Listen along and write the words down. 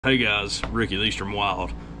Hey guys, Ricky the Eastern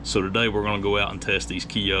Wild. So today we're going to go out and test these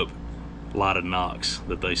KEAUP lighted Nocks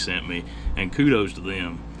that they sent me, and kudos to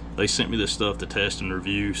them. They sent me this stuff to test and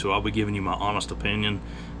review, so I'll be giving you my honest opinion,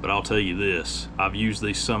 but I'll tell you this, I've used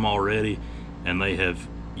these some already and they have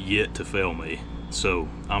yet to fail me, so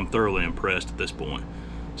I'm thoroughly impressed at this point.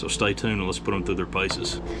 So stay tuned and let's put them through their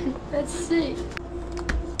paces. That's sick.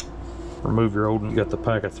 Remove your old one. You got the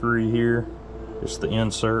pack of 3 here, just the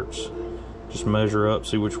inserts. Just measure up,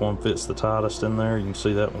 see which one fits the tightest in there. You can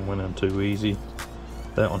see that one went in too easy.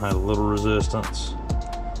 That one had a little resistance.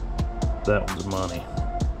 That one's money.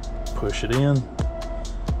 Push it in,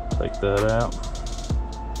 take that out.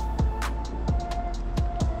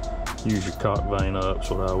 Use your cock vane up, that's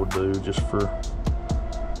what I would do, just for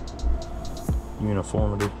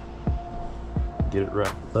uniformity. Get it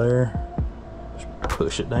right there. Just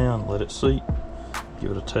push it down, let it seat.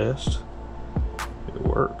 Give it a test. It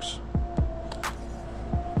works.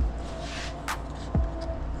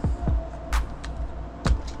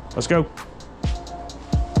 Let's go.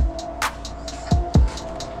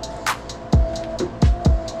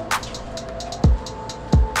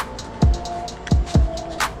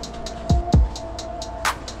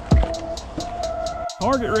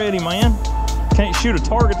 Target ready, man. Can't shoot a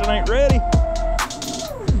target that ain't ready.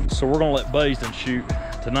 So we're gonna let Basin shoot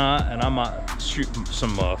tonight, and I might shoot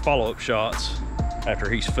some follow-up shots after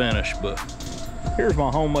he's finished, but here's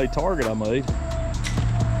my homemade target I made.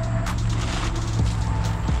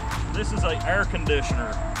 This is a air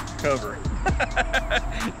conditioner cover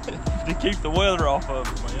to keep the weather off of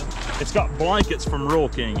it, man. It's got blankets from Rural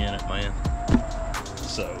King in it, man.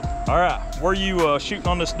 So, all right, where you shooting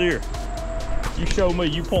on this deer? You show me,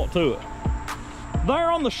 you point to it. There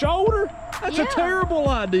on the shoulder? That's a terrible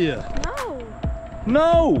idea.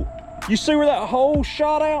 No. You see where that hole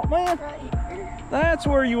shot out, man? Right here. That's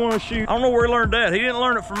where you want to shoot. I don't know where he learned that. He didn't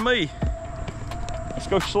learn it from me. Let's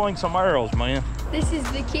go sling some arrows, man. This is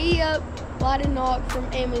the KEAUP lighted Nock from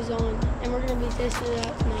Amazon, and we're going to be testing it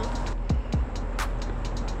out tonight.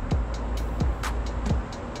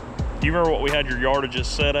 You remember what we had your yardages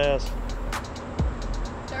set as?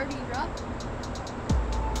 30, right?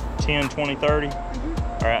 10, 20, 30?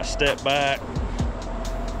 All right, step back.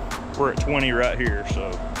 We're at 20 right here,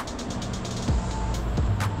 so.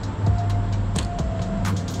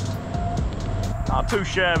 Not too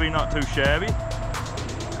shabby, not too shabby.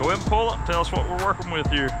 Go ahead and pull it and tell us what we're working with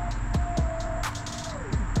here.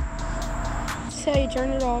 That's how you turn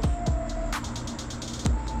it off.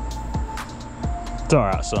 It's all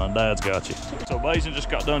right, son. Dad's got you. So Basin just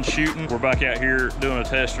got done shooting. We're back out here doing a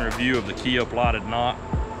test and review of the KEAUP lighted Nock.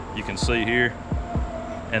 You can see here.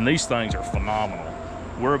 And these things are phenomenal.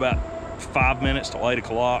 We're about 5 minutes till 8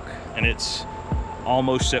 o'clock, and it's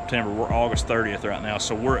almost September. We're August 30th right now,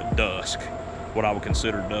 so we're at dusk, what I would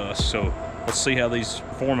consider dusk. So let's see how these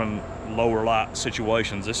perform in lower light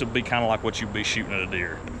situations. This would be kind of like what you'd be shooting at a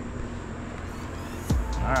deer.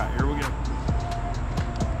 All right, here we go.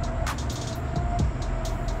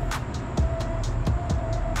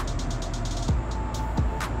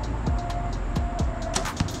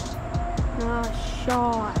 Nice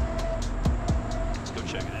shot. Let's go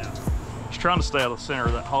check it out. He's trying to stay out of the center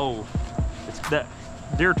of that hole. It's that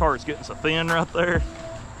deer target's getting so thin right there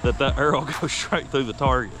that arrow goes straight through the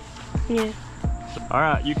target. Yeah. All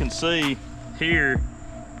right, you can see here,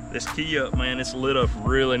 this KEAUP, man, it's lit up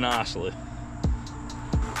really nicely.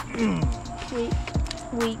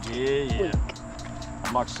 Weak. Yeah.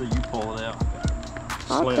 I'd like to see you pull it out.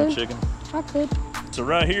 Slim could. chicken. I could. So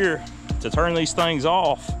right here, to turn these things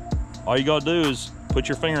off, all you gotta do is put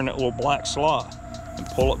your finger in that little black slot and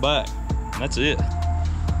pull it back, and that's it.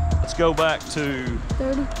 Let's go back to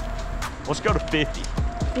 30. Let's go to 50.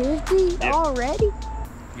 50 Yep. already?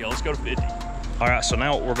 Yeah, let's go to 50. All right, so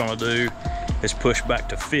now what we're gonna do is push back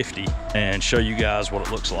to 50 and show you guys what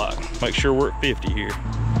it looks like. Make sure we're at 50 here.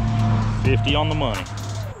 50 on the money.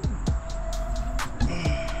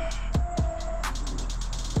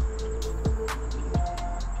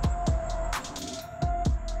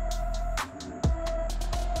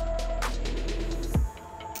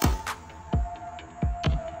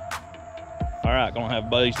 All right, gonna have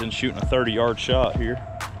Basin shooting a 30-yard shot here.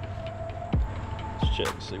 Let's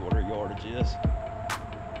check to see what her yardage is.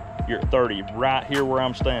 You're at 30, right here where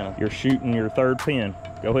I'm standing. You're shooting your 3rd pin.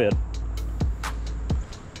 Go ahead.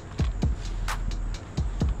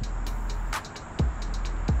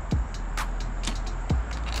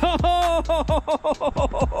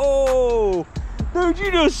 Oh, dude,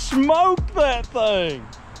 you just smoked that thing.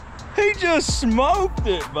 He just smoked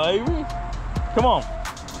it, baby. Come on.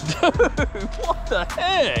 Dude, what the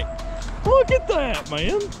heck? Look at that,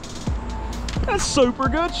 man. That's super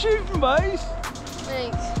good shooting, Base.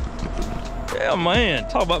 Thanks. Yeah, man.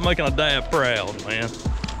 Talk about making a dad proud, man.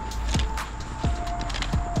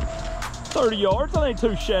 30 yards, that ain't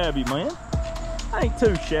too shabby, man. Ain't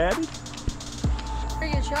too shabby.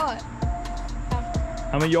 Pretty good shot.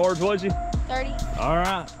 How many yards was you? 30. All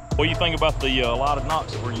right. What do you think about the lighted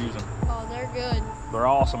Nocks that we're using? Oh, they're good. They're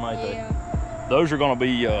awesome, ain't they? Yeah. Those are gonna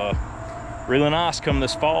be really nice come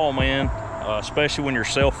this fall, man. Especially when you're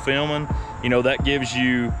self-filming. You know, that gives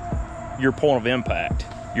you your point of impact.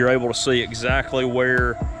 You're able to see exactly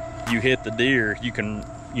where you hit the deer. You can,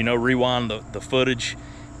 you know, rewind the footage,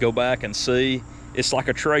 go back and see. It's like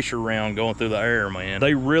a tracer round going through the air, man.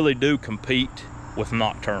 They really do compete with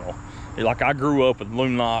Nockturnal. Like, I grew up with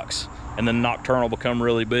Loon Nocks, and then Nockturnal become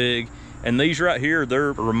really big. And these right here,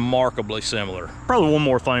 they're remarkably similar. Probably one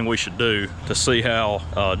more thing we should do to see how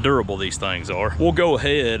durable these things are. We'll go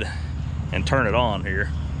ahead and turn it on here.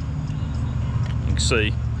 You can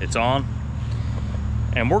see it's on.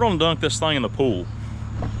 And we're gonna dunk this thing in the pool. You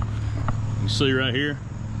can see right here,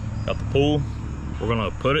 got the pool. We're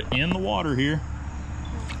gonna put it in the water here.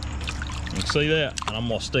 You can see that, and I'm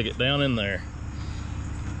gonna stick it down in there.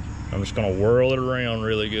 I'm just gonna whirl it around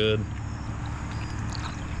really good.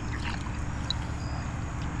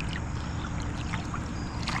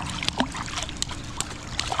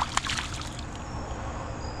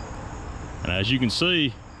 And as you can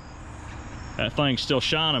see, that thing's still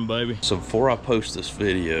shining, baby. So before I post this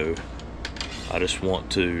video, I just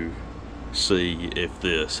want to see if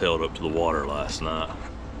this held up to the water last night.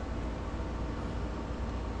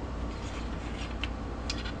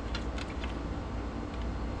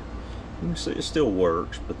 You can see it still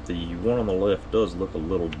works, but the one on the left does look a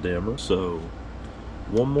little dimmer. So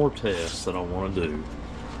one more test that I want to do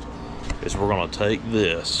is we're going to take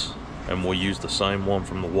this and we'll use the same one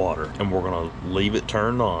from the water, and we're going to leave it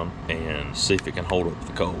turned on and see if it can hold up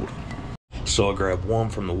the cold. So I grabbed one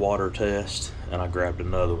from the water test and I grabbed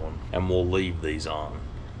another one, and we'll leave these on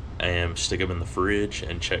and stick them in the fridge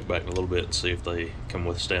and check back in a little bit and see if they can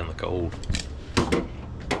withstand the cold.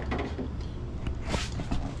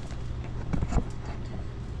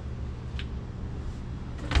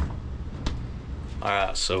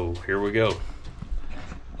 Alright, so here we go.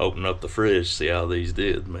 Open up the fridge, see how these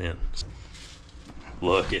did, man.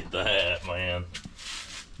 Look at that, man.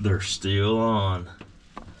 They're still on.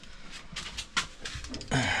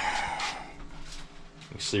 You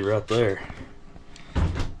see right there.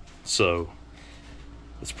 So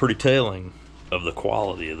it's pretty telling of the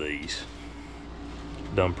quality of these.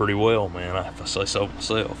 Done pretty well, man, if I say so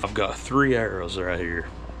myself. I've got 3 arrows right here,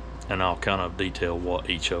 and I'll kind of detail what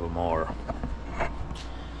each of them are.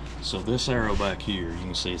 So this arrow back here, you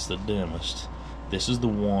can see it's the dimmest. This is the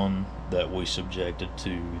one that we subjected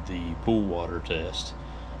to the pool water test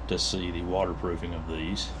to see the waterproofing of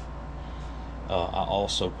these. I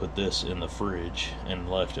also put this in the fridge and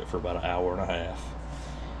left it for about an hour and a half.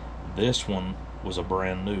 This one was a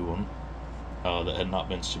brand new one that had not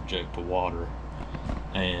been subject to water,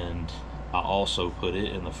 and I also put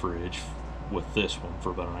it in the fridge with this one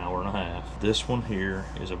for about an hour and a half. This one here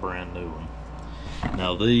is a brand new one.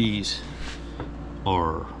 Now these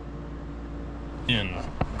are in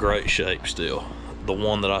great shape still. The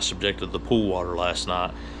one that I subjected to the pool water last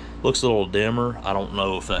night looks a little dimmer. I don't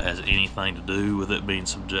know if that has anything to do with it being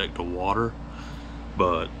subject to water,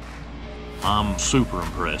 but I'm super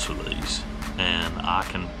impressed with these, and I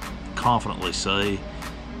can confidently say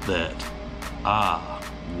that I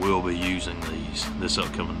will be using these this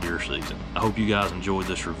upcoming deer season. I hope you guys enjoyed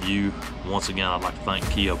this review. Once again, I'd like to thank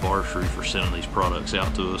KEAUP Archery for sending these products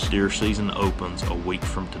out to us. Deer season opens a week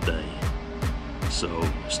from today, so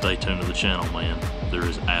stay tuned to the channel, man. There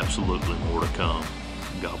is absolutely more to come.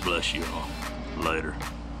 God bless you all. Later.